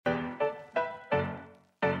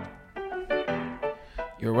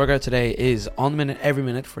Your workout today is on the minute, every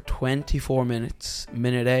minute for 24 minutes.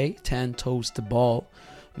 Minute A, 10 toes to ball.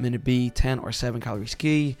 Minute B, 10 or 7 calorie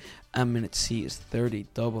ski. And minute C is 30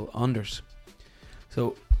 double unders.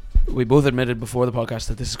 So we both admitted before the podcast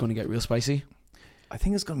that this is going to get real spicy. I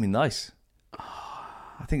think it's going to be nice.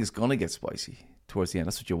 I think it's going to get spicy towards the end.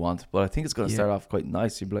 That's what you want. But I think it's going to start off quite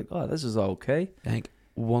nice. You'll be like, oh, this is okay. I think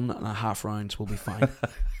 1.5 rounds will be fine.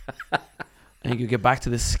 I think you get back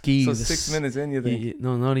to the ski. So 6 minutes in, you think?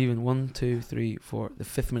 No, not even. 1, 2, 3, 4. The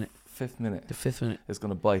fifth minute. The fifth minute. It's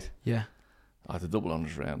going to bite. Yeah. Oh, the double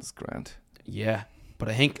unders round is grand. Yeah. But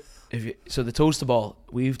I think, so the toes to ball,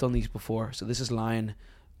 we've done these before. So this is lying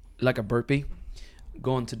like a burpee,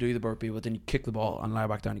 going to do the burpee, but then you kick the ball and lie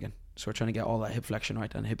back down again. So we're trying to get all that hip flexion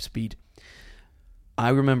right and hip speed. I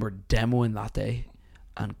remember demoing that day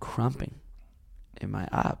and cramping in my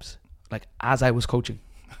abs, like as I was coaching.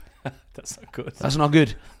 That's not good. That's not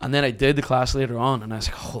good. And then I did the class later on and I was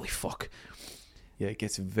like, holy fuck. Yeah, it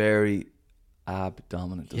gets very ab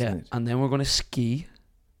dominant, doesn't it? And then we're going to ski,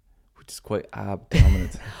 which is quite ab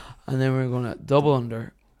dominant. And then we're going to double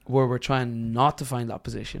under, where we're trying not to find that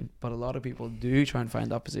position, but a lot of people do try and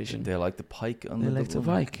find that position. They like the pike on they the like the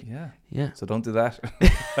pike. Yeah. So don't do that.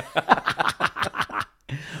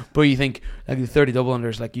 But you think like the 30 double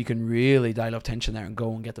unders, like you can really dial up tension there and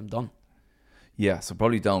go and get them done. Yeah, so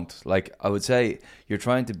probably don't. Like I would say, you're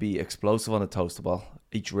trying to be explosive on the toaster ball.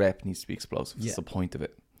 Each rep needs to be explosive. That's the point of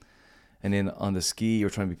it. And then on the ski, you're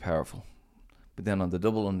trying to be powerful. But then on the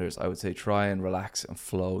double unders, I would say try and relax and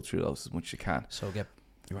flow through those as much as you can. So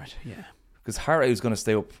right, yeah. Because heart rate is going to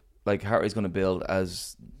stay up. Like heart rate is going to build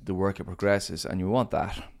as the workout progresses, and you want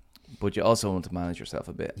that. But you also want to manage yourself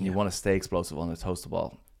a bit. And you want to stay explosive on the toaster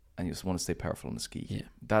ball, and you just want to stay powerful on the ski. Yeah.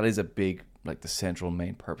 That is a big, like the central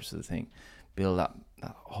main purpose of the thing. Build that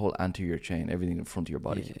whole anterior chain, everything in front of your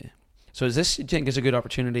body. Yeah. So do you think is a good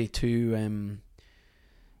opportunity to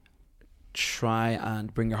try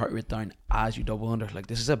and bring your heart rate down as you double under? Like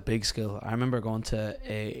this is a big skill. I remember going to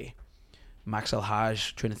a Max El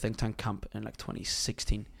Haj training think tank camp in like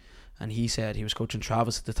 2016, and he said he was coaching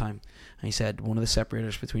Travis at the time, and he said one of the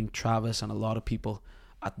separators between Travis and a lot of people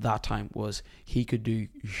at that time was he could do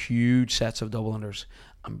huge sets of double unders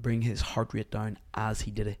and bring his heart rate down as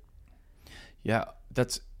he did it. Yeah,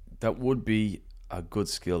 that would be a good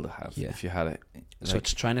skill to have if you had it. So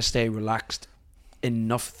it's trying to stay relaxed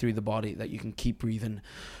enough through the body that you can keep breathing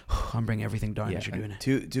and bring everything down as you're doing it.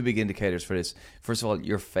 Two big indicators for this. First of all,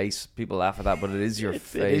 your face. People laugh at that, but it is your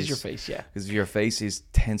face. It is your face, yeah. Because if your face is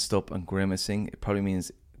tensed up and grimacing, it probably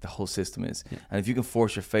means the whole system is. Yeah. And if you can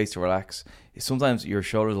force your face to relax, sometimes your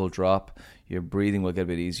shoulders will drop, your breathing will get a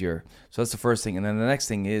bit easier. So that's the first thing. And then the next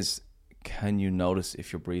thing is, can you notice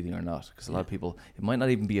if you're breathing or not? Because a lot of people, it might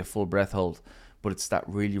not even be a full breath hold, but it's that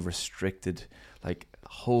really restricted, like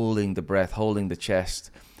holding the breath, holding the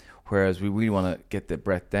chest. Whereas we really want to get the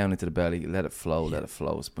breath down into the belly, let it flow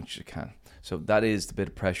as much as you can. So that is the bit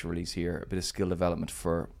of pressure release here, a bit of skill development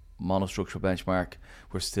for monostructural benchmark.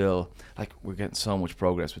 We're getting so much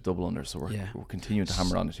progress with double under, so we're continuing to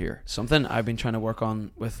hammer on it here. Something I've been trying to work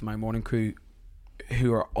on with my morning crew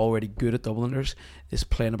who are already good at double unders is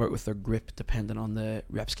playing about with their grip depending on the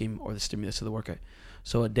rep scheme or the stimulus of the workout.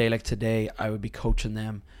 So a day like today, I would be coaching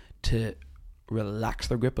them to relax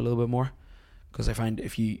their grip a little bit more, because I find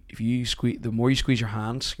if you squeeze, the more you squeeze your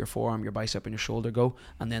hands, your forearm, your bicep and your shoulder go,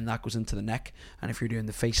 and then that goes into the neck, and if you're doing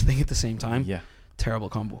the face thing at the same time, terrible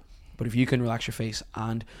combo. But if you can relax your face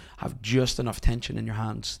and have just enough tension in your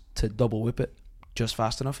hands to double whip it just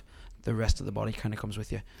fast enough, the rest of the body kind of comes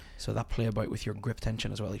with you. So that play about with your grip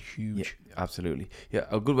tension as well is huge. Yeah, absolutely. Yeah,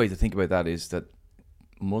 a good way to think about that is that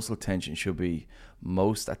muscle tension should be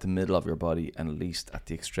most at the middle of your body and least at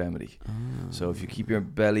the extremity. So if you keep your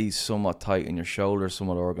belly somewhat tight and your shoulders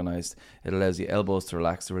somewhat organized, it allows the elbows to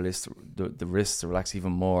relax, the wrists to relax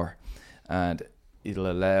even more, and it'll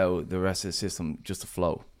allow the rest of the system just to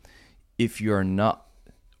flow. If you're not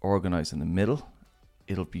organized in the middle,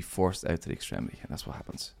 it'll be forced out to the extremity, and that's what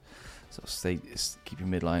happens. So keep your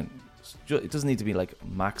midline. It doesn't need to be like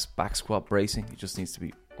max back squat bracing. It just needs to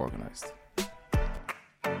be organized.